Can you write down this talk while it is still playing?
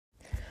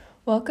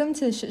Welcome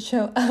to the shit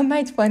show of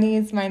my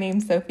 20s. My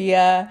name's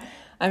Sophia.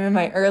 I'm in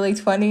my early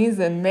 20s,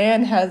 and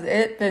man, has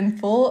it been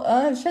full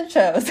of shit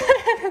shows.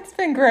 It's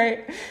been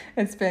great.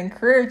 It's been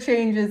career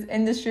changes,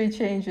 industry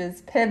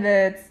changes,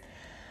 pivots,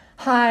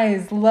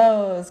 highs,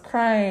 lows,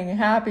 crying,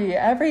 happy,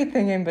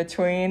 everything in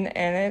between,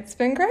 and it's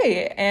been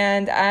great.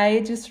 And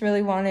I just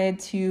really wanted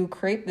to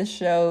create the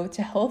show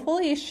to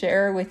hopefully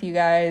share with you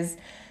guys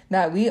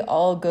that we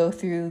all go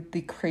through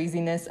the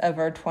craziness of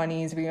our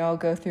 20s. We all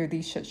go through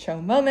these shit show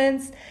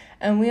moments,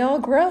 and we all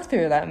grow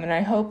through them. And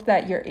I hope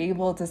that you're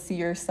able to see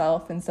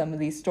yourself in some of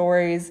these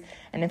stories.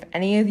 And if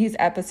any of these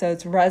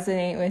episodes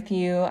resonate with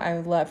you, I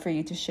would love for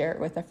you to share it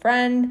with a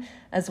friend,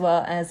 as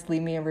well as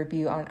leave me a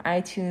review on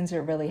iTunes. It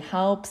really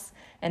helps.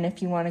 And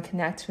if you want to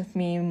connect with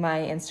me, my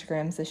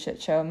Instagram's The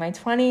Shit Show of My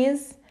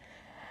 20s.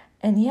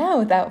 And yeah,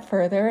 without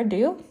further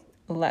ado,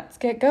 let's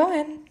get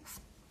going.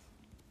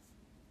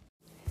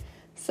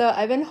 So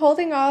I've been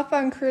holding off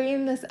on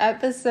creating this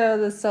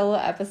solo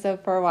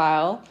episode for a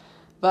while,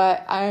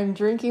 but I'm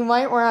drinking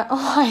white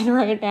wine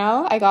right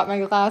now. I got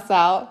my glass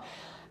out,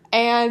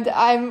 and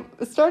I'm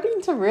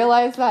starting to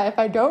realize that if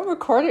I don't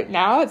record it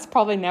now, it's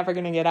probably never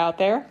going to get out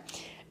there.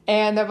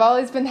 And I've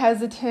always been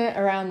hesitant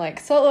around like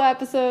solo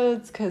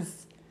episodes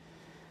because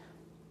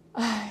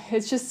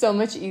it's just so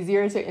much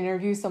easier to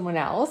interview someone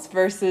else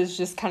versus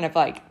just kind of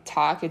like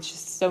talk. It's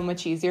just so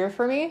much easier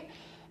for me.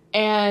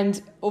 And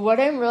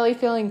what I'm really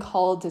feeling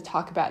called to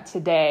talk about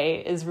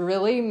today is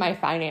really my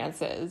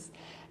finances.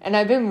 And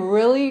I've been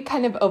really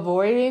kind of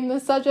avoiding the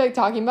subject,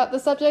 talking about the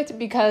subject,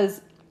 because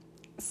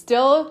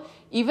still,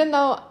 even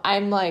though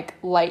I'm like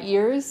light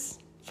years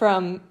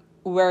from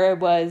where I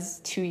was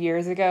 2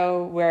 years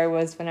ago, where I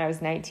was when I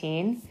was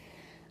 19,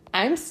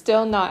 I'm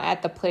still not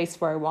at the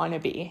place where I want to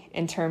be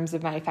in terms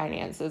of my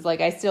finances.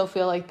 Like, I still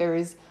feel like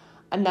there's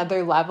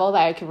another level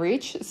that I could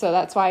reach. So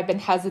that's why I've been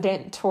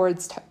hesitant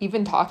towards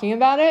even talking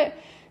about it,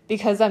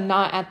 because I'm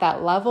not at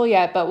that level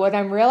yet. But what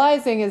I'm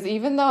realizing is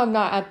even though I'm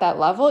not at that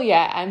level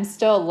yet, I'm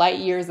still light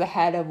years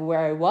ahead of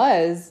where I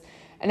was.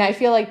 And I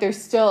feel like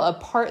there's still a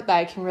part that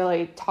I can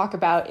really talk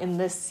about in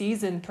this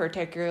season,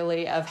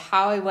 particularly of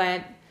how I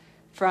went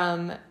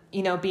from,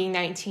 being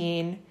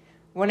 19.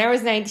 When I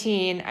was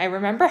 19, I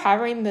remember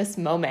having this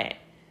moment,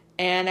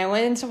 and I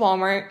went into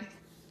Walmart.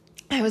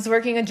 I was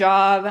working a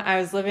job. I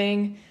was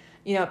living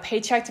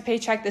paycheck to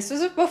paycheck. This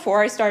was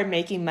before I started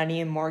making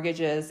money in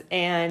mortgages.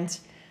 And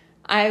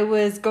I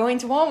was going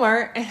to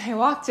Walmart, and I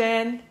walked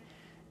in,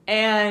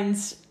 and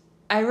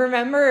I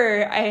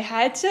remember I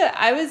had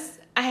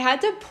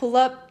to pull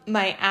up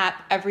my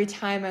app every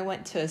time I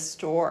went to a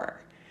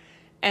store.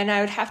 And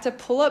I would have to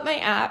pull up my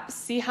app,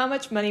 see how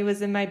much money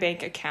was in my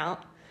bank account,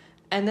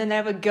 and then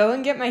I would go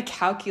and get my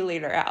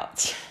calculator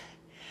out.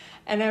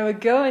 And I would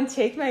go and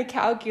take my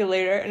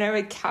calculator, and I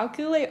would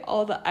calculate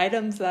all the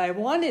items that I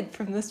wanted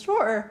from the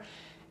store.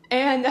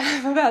 And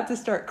I'm about to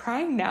start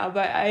crying now,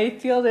 but I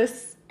feel it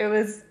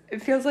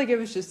feels like it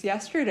was just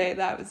yesterday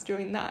that I was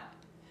doing that.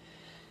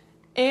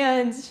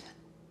 And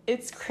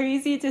it's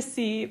crazy to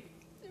see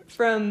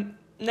from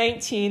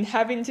 19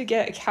 having to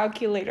get a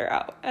calculator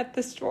out at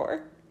the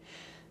store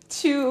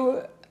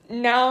to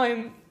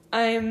now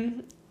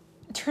I'm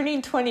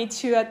turning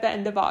 22 at the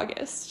end of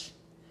August.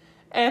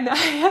 And I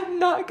have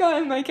not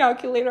gotten my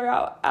calculator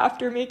out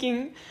after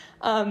making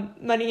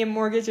money in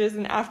mortgages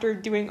and after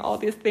doing all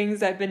these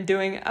things I've been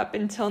doing up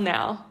until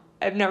now.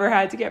 I've never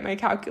had to get my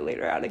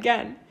calculator out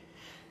again.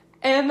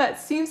 And that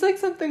seems like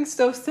something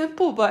so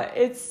simple, but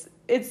it's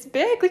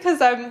big,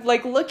 because I'm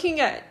like looking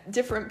at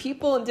different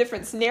people in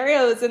different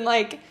scenarios, and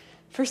like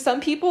for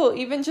some people,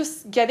 even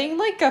just getting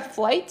like a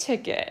flight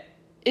ticket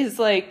is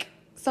like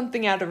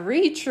something out of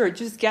reach, or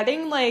just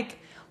getting like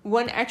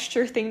one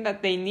extra thing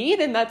that they need.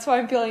 And that's why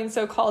I'm feeling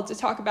so called to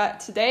talk about it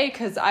today,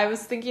 because I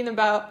was thinking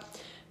about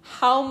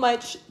how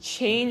much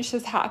change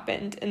has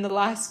happened in the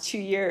last 2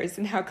 years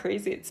and how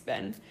crazy it's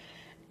been.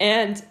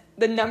 And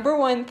the number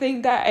one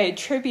thing that I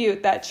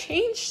attribute that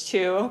change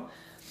to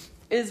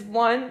is,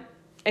 one,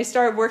 I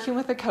started working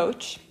with a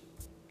coach,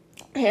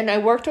 and I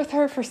worked with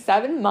her for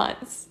 7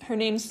 months. Her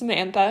name's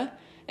Samantha,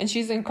 and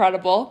she's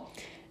incredible.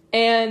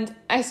 And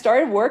I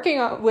started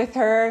working with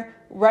her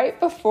right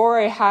before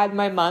I had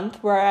my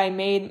month where I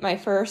made my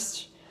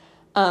first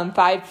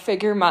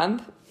 5-figure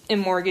month in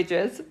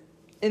mortgages.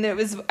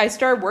 And I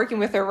started working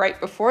with her right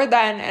before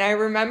then. And I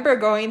remember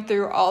going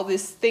through all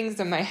these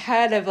things in my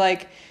head of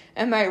like,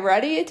 am I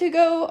ready to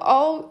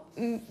go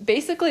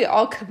basically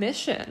all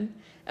commission?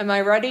 Am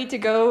I ready to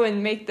go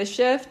and make the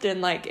shift?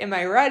 And like, am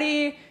I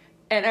ready?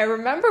 And I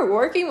remember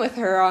working with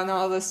her on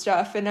all this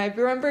stuff. And I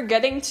remember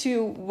getting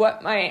to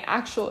what my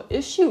actual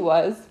issue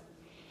was.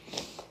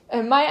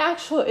 And my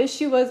actual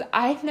issue was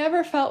I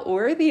never felt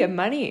worthy of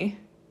money.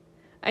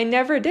 I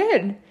never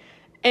did.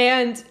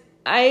 And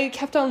I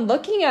kept on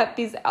looking at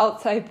these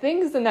outside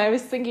things, and I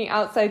was thinking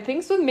outside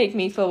things would make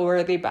me feel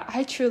worthy, but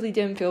I truly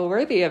didn't feel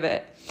worthy of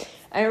it.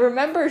 I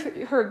remember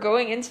her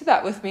going into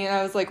that with me, and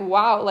I was like,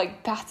 wow,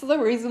 like that's the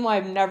reason why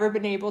I've never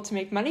been able to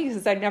make money,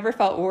 because I never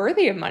felt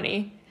worthy of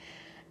money.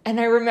 And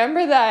I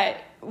remember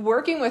that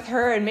working with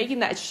her and making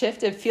that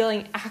shift of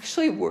feeling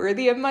actually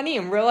worthy of money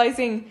and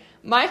realizing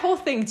my whole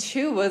thing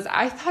too was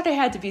I thought I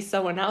had to be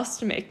someone else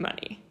to make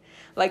money.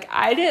 Like,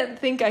 I didn't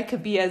think I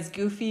could be as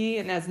goofy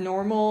and as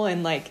normal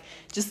and like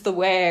just the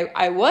way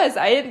I was.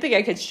 I didn't think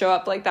I could show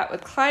up like that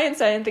with clients.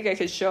 I didn't think I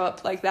could show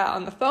up like that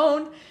on the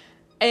phone.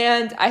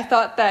 And I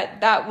thought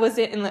that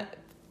wasn't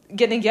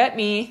going to get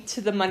me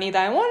to the money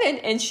that I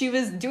wanted. And she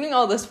was doing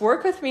all this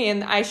work with me,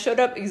 and I showed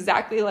up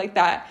exactly like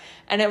that.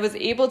 And I was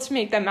able to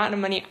make the amount of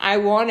money I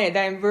wanted.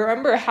 I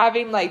remember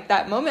having like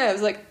that moment. I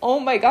was like, oh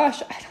my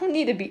gosh, I don't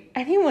need to be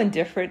anyone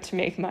different to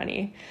make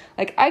money.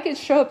 Like, I could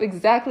show up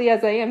exactly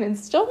as I am and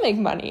still make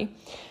money.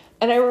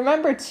 And I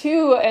remember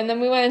too, and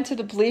then we went into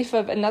the belief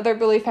of another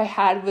belief I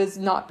had was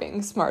not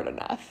being smart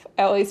enough.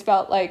 I always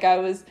felt like I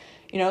was,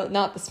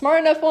 not the smart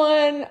enough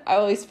one. I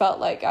always felt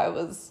like I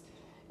was,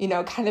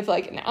 kind of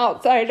like an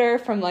outsider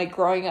from like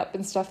growing up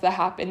and stuff that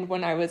happened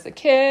when I was a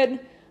kid.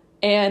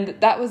 And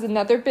that was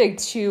another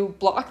big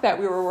block that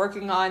we were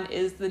working on,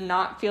 is the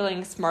not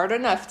feeling smart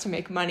enough to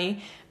make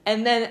money.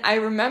 And then I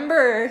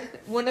remember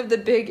one of the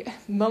big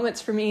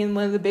moments for me and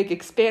one of the big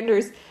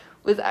expanders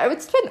was I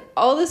would spend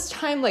all this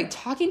time like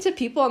talking to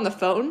people on the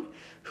phone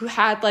who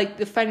had like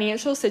the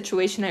financial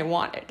situation I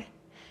wanted.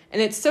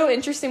 And it's so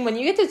interesting when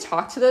you get to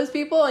talk to those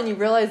people and you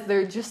realize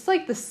they're just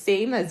like the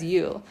same as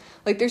you.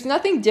 Like, there's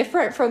nothing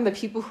different from the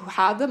people who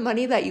have the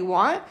money that you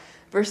want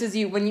versus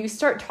you. When you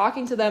start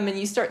talking to them and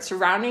you start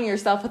surrounding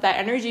yourself with that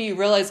energy, you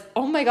realize,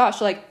 oh my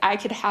gosh, like I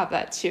could have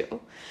that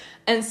too.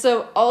 And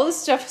so all this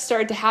stuff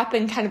started to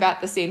happen kind of at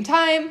the same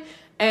time.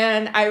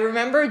 And I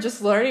remember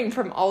just learning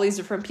from all these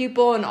different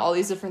people and all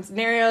these different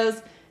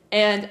scenarios.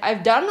 And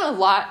I've done a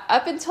lot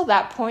up until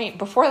that point.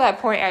 Before that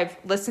point, I've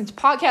listened to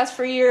podcasts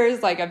for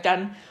years. Like, I've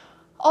done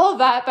all of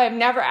that, but I've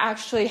never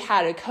actually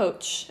had a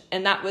coach.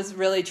 And that was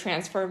really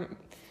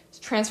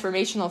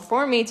transformational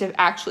for me, to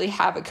actually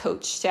have a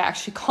coach to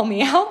actually call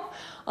me out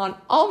on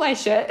all my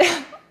shit,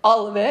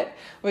 all of it,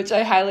 which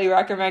I highly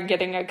recommend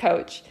getting a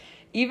coach.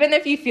 Even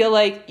if you feel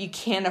like you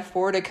can't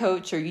afford a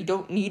coach or you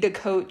don't need a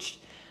coach,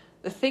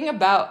 the thing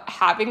about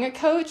having a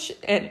coach,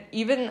 and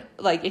even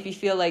like if you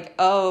feel like,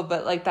 oh,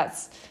 but like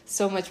that's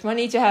so much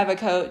money to have a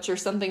coach or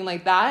something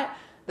like that,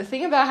 the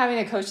thing about having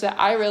a coach that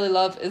I really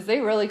love is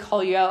they really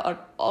call you out on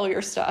all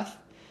your stuff.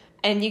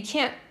 And you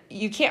can't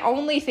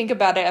only think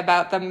about it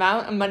about the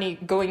amount of money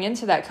going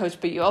into that coach,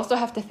 but you also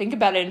have to think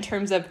about it in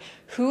terms of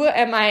what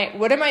am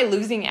I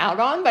losing out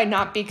on by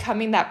not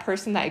becoming that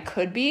person that I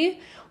could be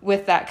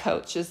with that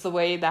coach, is the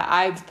way that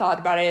I've thought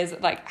about it. Is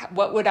like,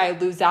 what would I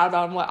lose out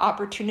on? What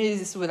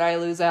opportunities would I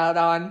lose out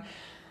on?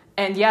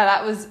 And yeah,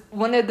 that was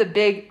one of the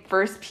big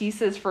first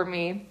pieces for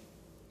me.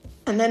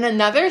 And then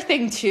another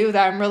thing too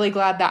that I'm really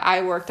glad that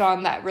I worked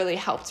on that really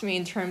helped me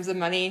in terms of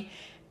money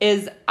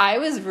is I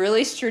was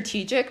really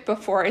strategic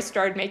before I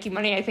started making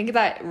money. I think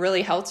that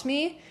really helped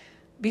me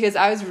because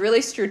I was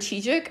really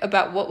strategic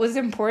about what was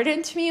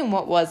important to me and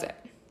what wasn't.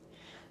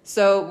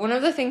 So one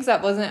of the things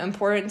that wasn't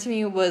important to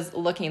me was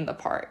looking the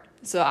part.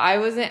 So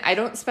I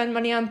don't spend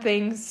money on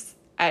things.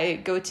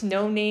 I go to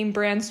no name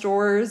brand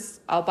stores.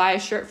 I'll buy a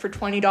shirt for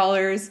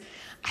 $20.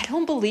 I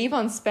don't believe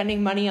on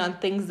spending money on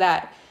things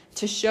that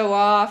to show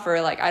off,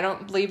 or like, I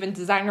don't believe in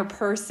designer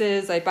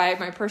purses. I buy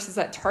my purses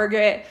at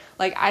Target.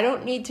 Like, I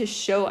don't need to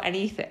show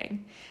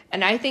anything.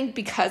 And I think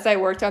because I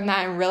worked on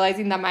that and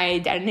realizing that my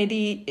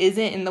identity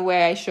isn't in the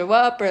way I show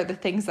up or the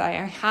things that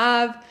I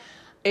have,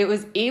 it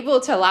was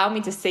able to allow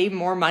me to save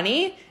more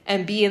money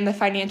and be in the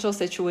financial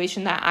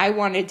situation that I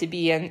wanted to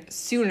be in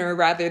sooner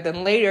rather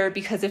than later.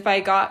 Because if I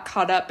got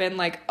caught up in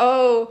like,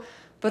 oh,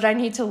 but I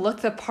need to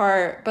look the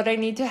part, but I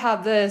need to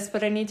have this,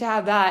 but I need to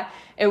have that,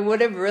 it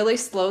would have really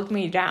slowed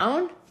me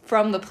down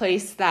from the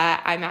place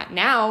that I'm at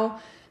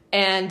now.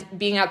 And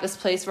being at this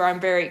place where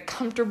I'm very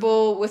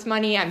comfortable with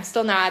money, I'm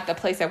still not at the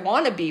place I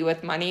want to be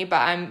with money,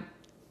 but I'm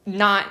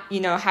not,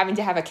 having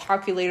to have a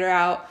calculator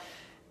out.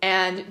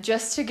 And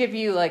just to give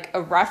you like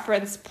a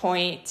reference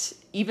point,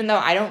 even though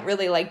I don't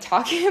really like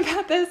talking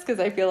about this because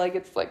I feel like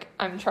it's like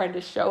I'm trying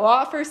to show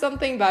off or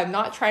something, but I'm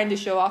not trying to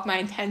show off. My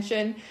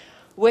intention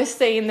with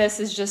saying this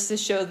is just to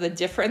show the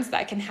difference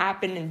that can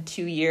happen in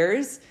 2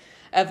 years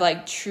of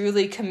like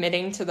truly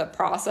committing to the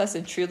process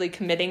and truly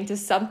committing to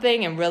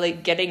something and really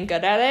getting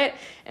good at it.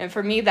 And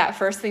for me, that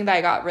first thing that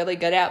I got really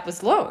good at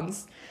was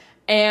loans.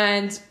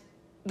 And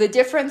the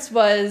difference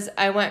was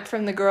I went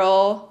from the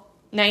girl,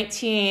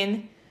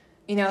 19,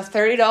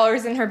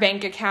 $30 in her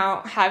bank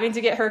account, having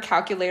to get her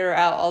calculator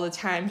out all the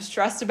time,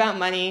 stressed about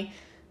money,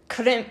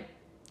 couldn't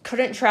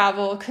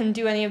travel, couldn't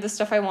do any of the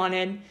stuff I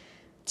wanted,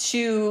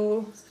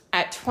 to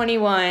at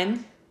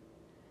 21,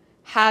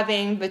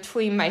 having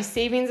between my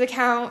savings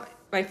account,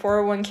 my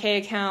 401k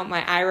account,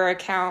 my IRA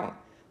account,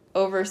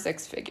 over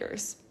 6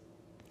 figures.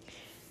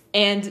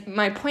 And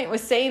my point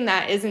with saying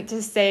that isn't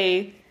to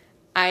say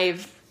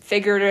I've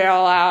figured it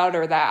all out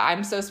or that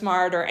I'm so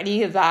smart or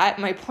any of that.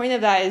 My point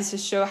of that is to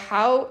show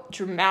how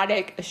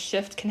dramatic a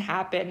shift can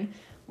happen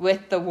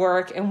with the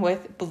work and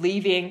with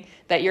believing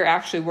that you're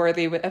actually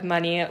worthy of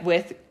money,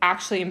 with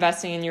actually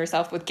investing in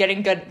yourself, with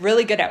getting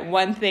really good at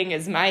one thing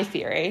is my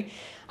theory.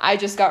 I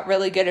just got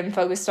really good and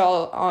focused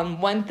all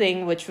on one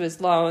thing, which was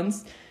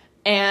loans.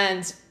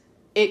 And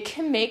it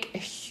can make a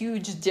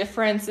huge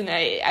difference. And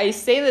I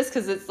say this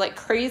because it's like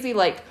crazy,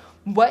 like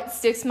what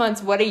 6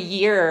 months, what a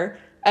year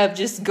of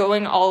just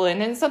going all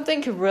in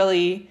something could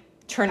really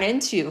turn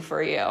into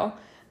for you.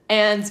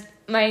 And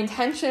my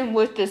intention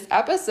with this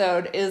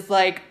episode is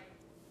like,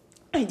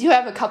 I do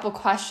have a couple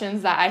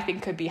questions that I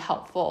think could be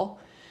helpful.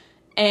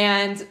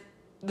 And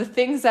the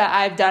things that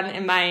I've done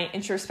in my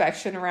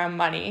introspection around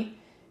money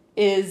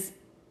is,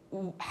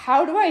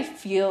 how do I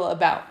feel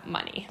about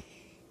money?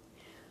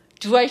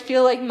 Do I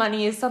feel like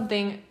money is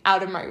something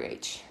out of my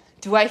reach?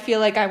 Do I feel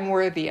like I'm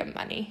worthy of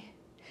money?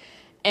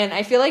 And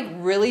I feel like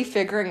really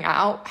figuring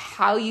out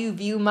how you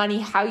view money,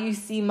 how you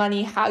see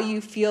money, how you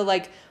feel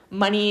like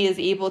money is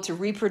able to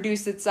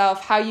reproduce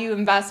itself, how you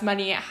invest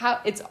money,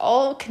 how it's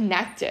all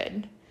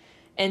connected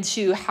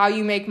into how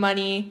you make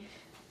money,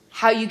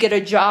 how you get a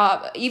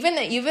job, even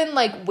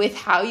like with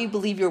how you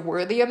believe you're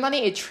worthy of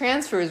money, it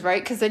transfers,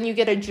 right? Because then you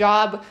get a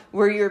job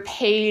where you're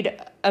paid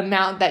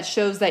amount that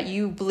shows that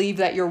you believe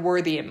that you're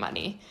worthy of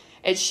money.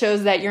 It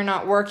shows that you're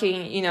not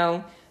working,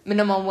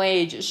 minimum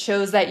wage. It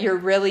shows that you're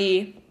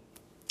really,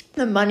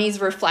 the money's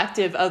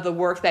reflective of the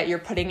work that you're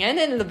putting in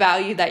and the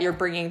value that you're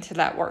bringing to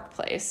that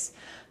workplace.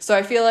 So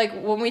I feel like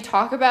when we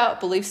talk about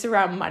beliefs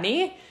around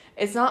money,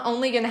 it's not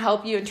only going to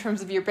help you in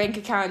terms of your bank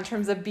account, in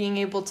terms of being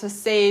able to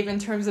save, in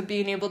terms of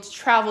being able to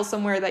travel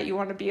somewhere that you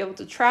want to be able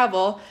to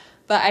travel,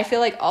 but I feel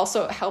like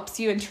also it helps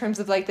you in terms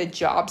of like the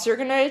jobs you're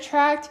going to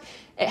attract.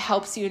 It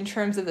helps you in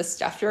terms of the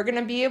stuff you're going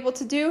to be able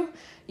to do.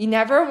 You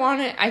never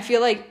want to, I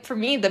feel like for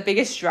me, the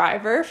biggest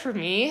driver for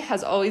me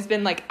has always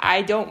been like,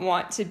 I don't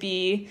want to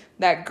be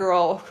that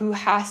girl who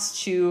has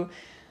to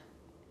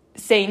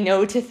say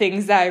no to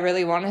things that I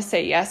really want to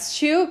say yes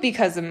to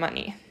because of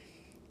money.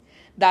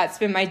 That's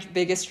been my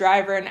biggest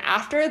driver. And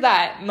after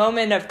that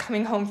moment of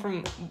coming home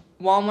from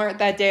Walmart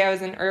that day, I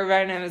was in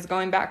Irvine. I was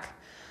going back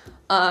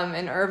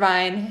in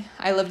Irvine.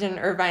 I lived in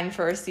Irvine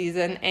for a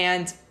season.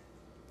 And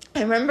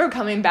I remember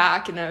coming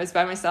back and I was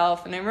by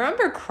myself. And I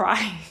remember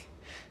crying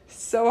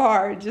so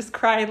hard, just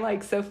crying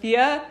like,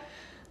 Sophia,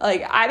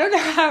 like, I don't know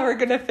how we're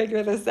going to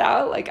figure this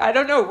out. Like, I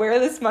don't know where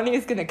this money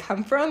is going to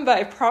come from, but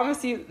I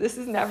promise you this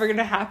is never going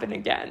to happen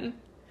again.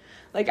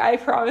 Like, I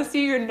promise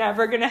you, you're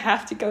never going to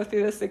have to go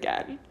through this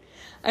again.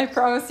 I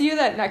promise you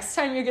that next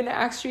time you're going to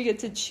actually get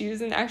to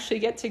choose and actually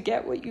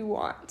get what you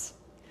want.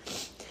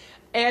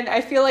 And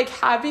I feel like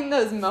having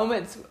those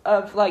moments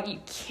of like, you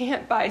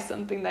can't buy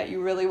something that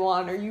you really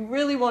want, or you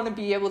really want to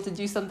be able to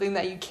do something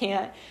that you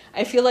can't.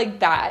 I feel like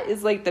that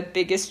is like the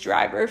biggest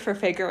driver for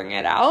figuring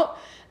it out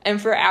and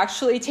for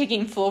actually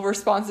taking full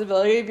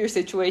responsibility of your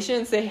situation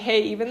and say,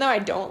 hey, even though I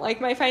don't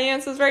like my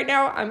finances right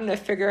now, I'm going to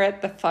figure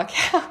it the fuck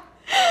out.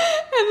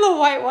 And the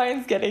white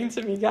wine's getting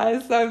to me,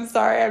 guys. So I'm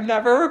sorry. I've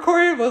never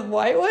recorded with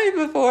white wine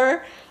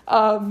before.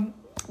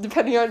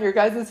 Depending on your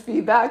guys'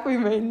 feedback, we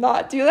may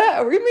not do that,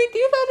 or we may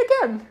do that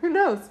again. Who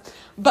knows?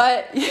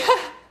 But yeah,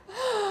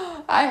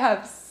 I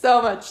have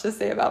so much to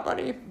say about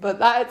money. But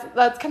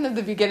that's kind of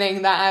the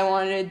beginning that I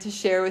wanted to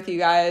share with you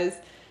guys.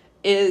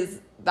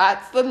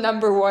 That's the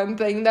number one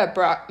thing that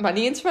brought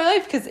money into my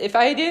life. Because if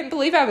I didn't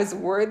believe I was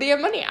worthy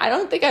of money, I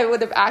don't think I would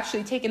have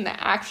actually taken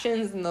the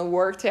actions and the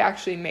work to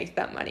actually make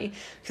that money.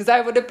 Because I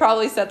would have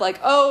probably said like,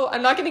 oh,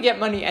 I'm not going to get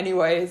money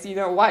anyways.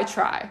 Why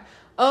try?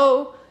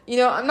 Oh,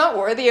 I'm not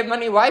worthy of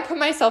money. Why put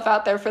myself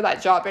out there for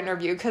that job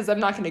interview? Because I'm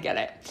not going to get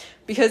it.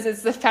 Because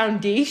it's the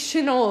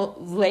foundational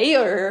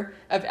layer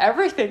of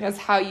everything is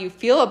how you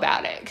feel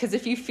about it. Because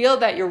if you feel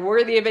that you're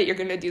worthy of it, you're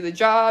going to do the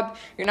job.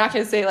 You're not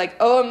going to say like,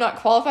 oh, I'm not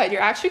qualified.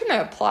 You're actually going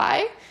to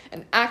apply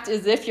and act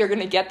as if you're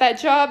going to get that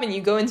job. And you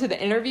go into the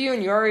interview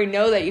and you already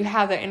know that you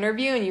have the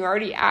interview, and you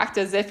already act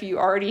as if you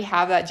already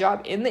have that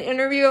job in the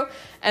interview.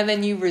 And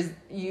then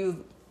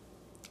you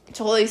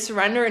totally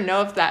surrender and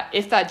know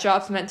if that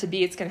job's meant to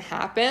be, it's going to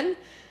happen.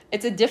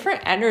 It's a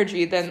different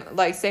energy than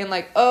like saying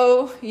like,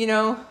 oh,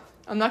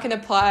 I'm not going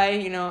to apply,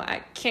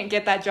 I can't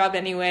get that job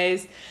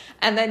anyways.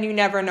 And then you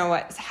never know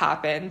what's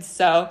happened.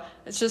 So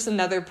it's just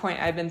another point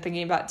I've been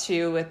thinking about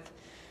too with,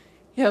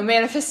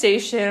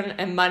 manifestation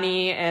and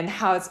money and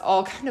how it's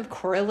all kind of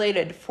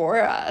correlated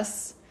for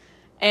us.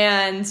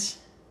 And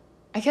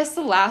I guess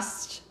the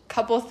last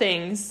couple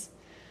things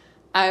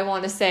I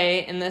want to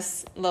say in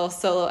this little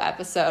solo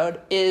episode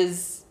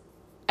is,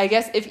 I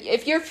guess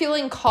if you're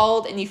feeling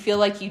called and you feel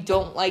like you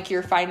don't like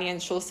your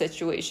financial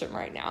situation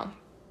right now,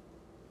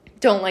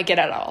 don't like it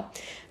at all,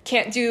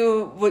 can't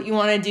do what you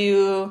want to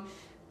do,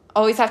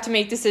 always have to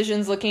make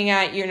decisions looking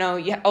at, you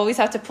always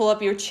have to pull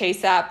up your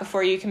Chase app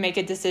before you can make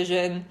a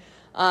decision,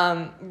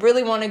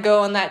 really want to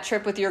go on that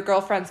trip with your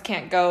girlfriends,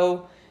 can't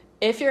go.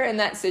 If you're in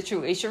that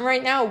situation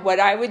right now,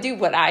 what I would do,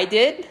 what I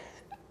did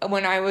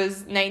when I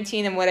was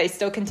 19 and what I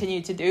still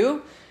continue to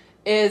do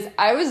is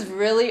I was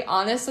really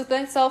honest with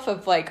myself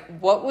of like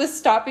what was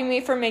stopping me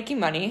from making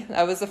money.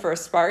 That was the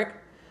first part.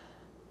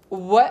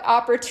 what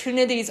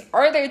opportunities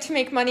are there to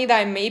make money that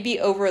I may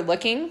be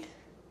overlooking,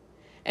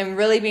 and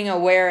really being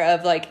aware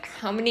of like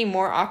how many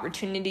more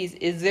opportunities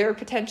is there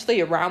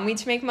potentially around me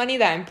to make money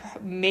that I'm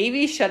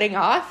maybe shutting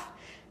off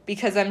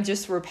because I'm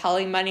just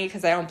repelling money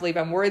because I don't believe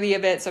I'm worthy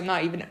of it. So I'm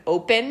not even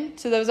open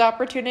to those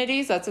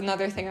opportunities. That's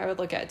another thing I would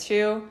look at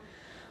too.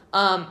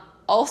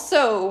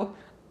 Also,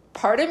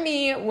 part of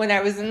me, when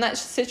I was in that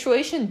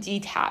situation,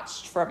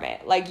 detached from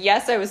it. Like,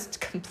 yes, I was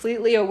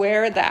completely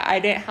aware that I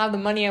didn't have the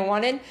money I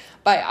wanted,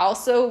 but I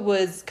also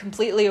was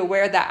completely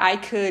aware that I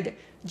could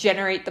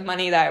generate the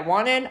money that I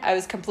wanted. I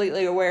was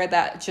completely aware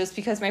that just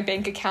because my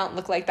bank account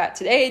looked like that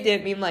today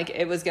didn't mean like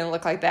it was going to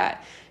look like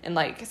that in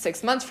like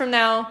 6 months from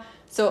now.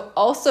 So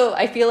also,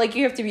 I feel like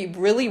you have to be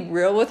really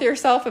real with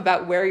yourself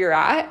about where you're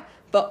at,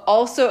 but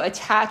also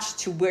attached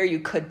to where you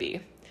could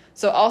be.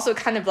 So also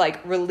kind of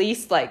like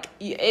release, like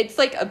it's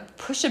like a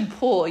push and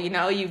pull, you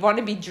know, you want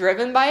to be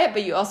driven by it,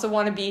 but you also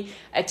want to be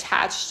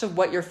attached to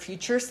what your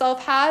future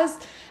self has.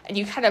 And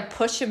you kind of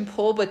push and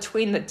pull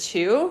between the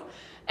two.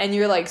 And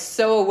you're like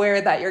so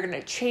aware that you're going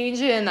to change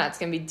it and that's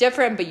going to be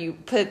different, but you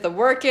put the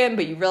work in,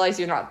 but you realize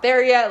you're not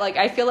there yet. Like,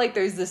 I feel like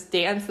there's this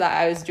dance that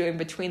I was doing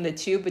between the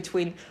two,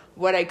 between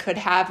what I could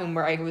have and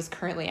where I was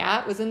currently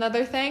at was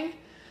another thing.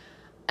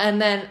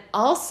 And then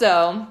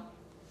also,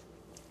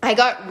 I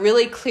got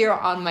really clear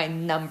on my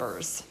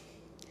numbers.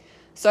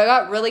 So I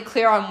got really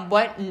clear on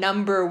what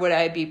number would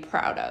I be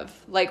proud of?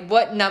 Like,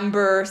 what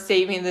number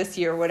saving this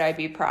year would I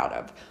be proud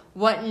of?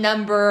 What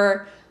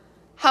number,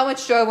 how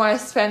much do I want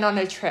to spend on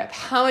a trip?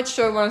 How much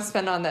do I want to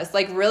spend on this?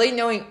 Like, really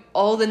knowing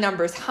all the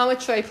numbers. How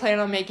much do I plan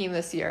on making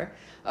this year?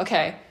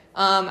 Okay,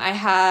 I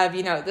have,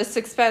 this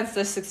expense,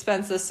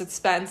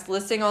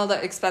 listing all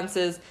the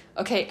expenses.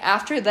 Okay,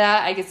 after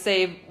that, I could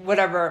save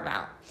whatever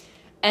amount.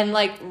 And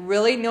like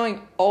really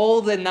knowing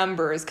all the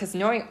numbers, because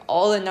knowing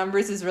all the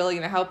numbers is really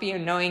going to help you.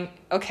 Knowing,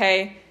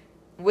 okay,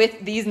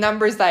 with these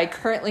numbers that I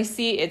currently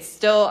see, it's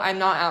still, I'm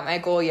not at my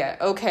goal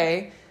yet.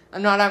 Okay,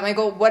 I'm not at my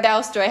goal. What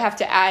else do I have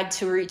to add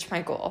to reach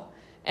my goal?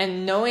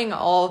 And knowing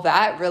all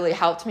that really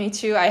helped me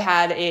too. I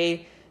had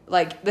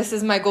this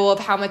is my goal of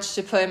how much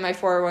to put in my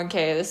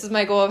 401k. This is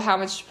my goal of how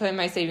much to put in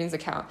my savings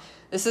account.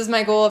 This is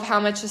my goal of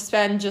how much to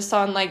spend just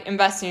on like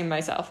investing in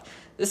myself.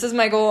 This is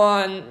my goal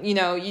on,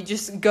 you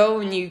just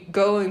go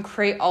and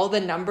create all the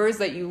numbers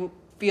that you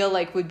feel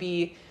like would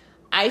be.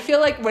 I feel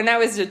like when I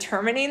was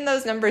determining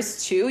those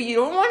numbers too, you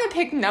don't want to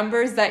pick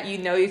numbers that you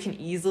can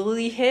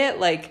easily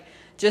hit. Like,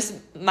 just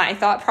my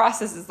thought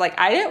process is like,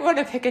 I didn't want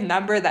to pick a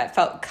number that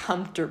felt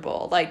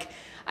comfortable. Like,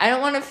 I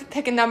don't want to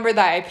pick a number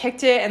that I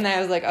picked it and then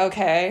I was like,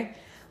 okay,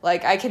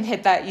 like I can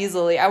hit that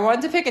easily. I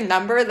wanted to pick a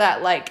number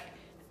that like,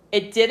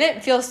 it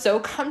didn't feel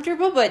so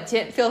comfortable, but it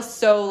didn't feel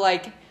so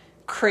like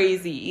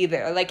crazy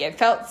either. Like, it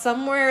felt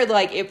somewhere,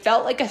 like it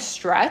felt like a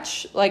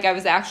stretch, like I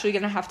was actually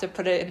gonna have to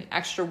put in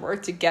extra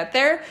work to get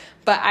there,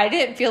 but I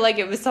didn't feel like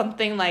it was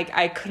something like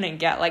I couldn't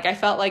get. Like, I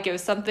felt like it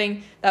was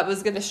something that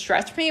was gonna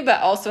stretch me, but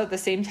also at the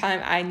same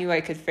time I knew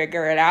I could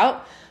figure it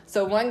out.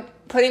 So when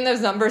putting those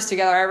numbers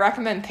together, I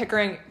recommend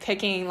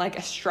picking like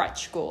a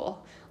stretch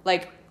goal,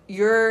 like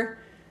your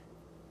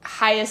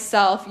highest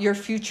self, your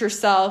future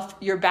self,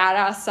 your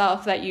badass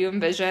self that you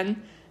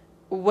envision.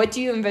 What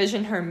do you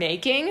envision her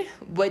making?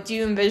 What do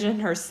you envision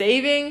her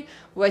saving?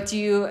 What do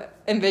you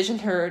envision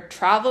her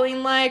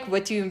traveling like?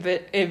 What do you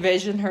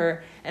envision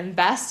her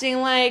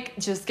investing like?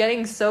 Just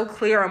getting so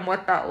clear on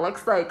what that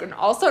looks like. And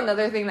also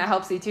another thing that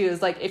helps you too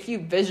is like, if you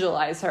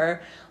visualize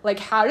her, like,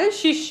 how does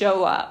she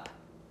show up?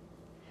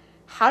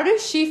 How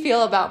does she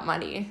feel about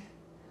money?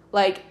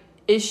 Like,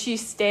 is she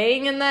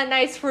staying in that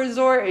nice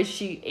resort? Is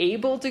she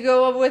able to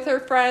go with her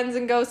friends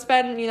and go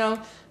spend,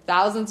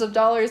 thousands of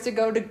dollars to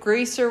go to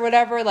Greece or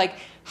whatever? Like,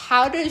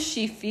 how does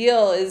she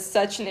feel is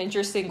such an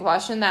interesting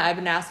question that I've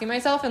been asking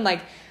myself, and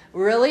like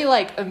really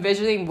like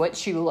envisioning what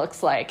she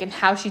looks like and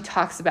how she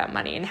talks about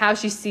money and how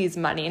she sees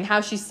money and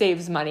how she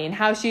saves money and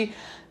how she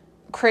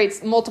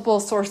creates multiple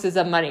sources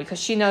of money because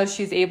she knows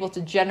she's able to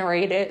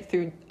generate it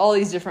through all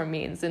these different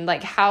means. And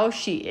like how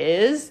she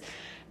is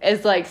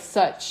like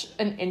such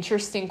an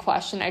interesting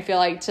question, I feel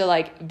like, to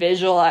like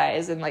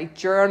visualize and like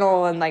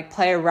journal and like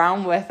play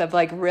around with, of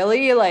like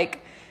really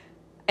like.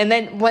 And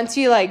then once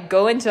you like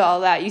go into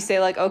all that, you say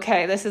like,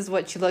 okay, this is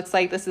what she looks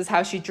like. This is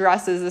how she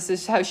dresses. This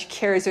is how she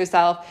carries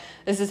herself.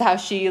 This is how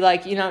she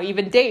like,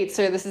 even dates,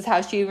 or this is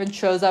how she even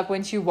shows up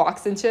when she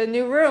walks into a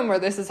new room, or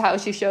this is how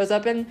she shows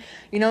up in,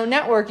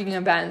 networking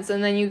events.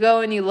 And then you go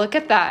and you look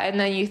at that and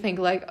then you think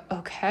like,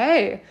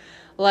 okay,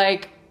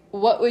 like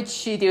what would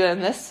she do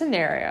in this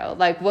scenario?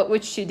 Like, what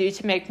would she do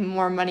to make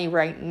more money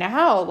right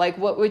now? Like,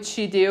 what would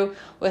she do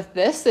with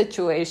this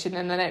situation?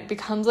 And then it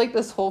becomes like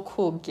this whole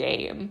cool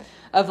game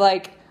of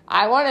like,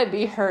 I want to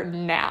be her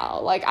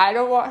now. Like, I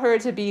don't want her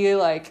to be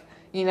like,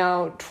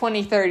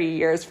 20, 30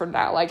 years from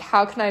now. Like,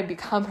 how can I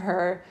become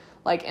her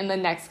like in the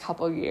next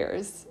couple of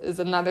years is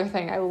another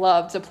thing I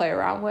love to play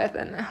around with.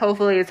 And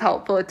hopefully it's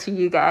helpful to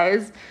you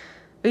guys.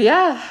 But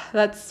yeah,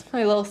 that's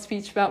my little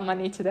speech about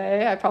money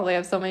today. I probably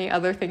have so many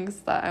other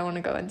things that I want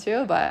to go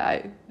into, but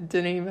I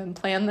didn't even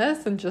plan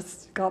this and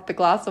just got the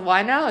glass of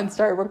wine out and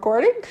started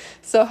recording.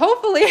 So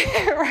hopefully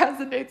it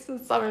resonates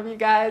with some of you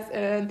guys.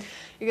 And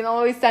you can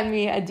always send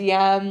me a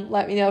DM.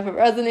 Let me know if it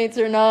resonates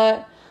or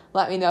not.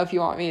 Let me know if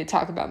you want me to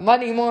talk about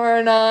money more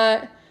or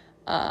not.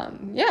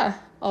 Yeah,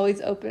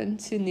 always open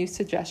to new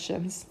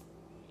suggestions.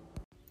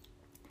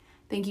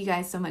 Thank you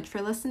guys so much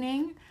for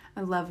listening.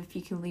 I'd love if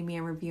you can leave me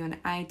a review on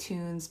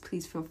iTunes.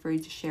 Please feel free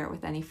to share it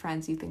with any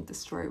friends you think the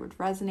story would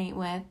resonate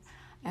with.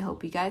 I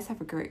hope you guys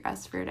have a great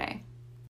rest of your day.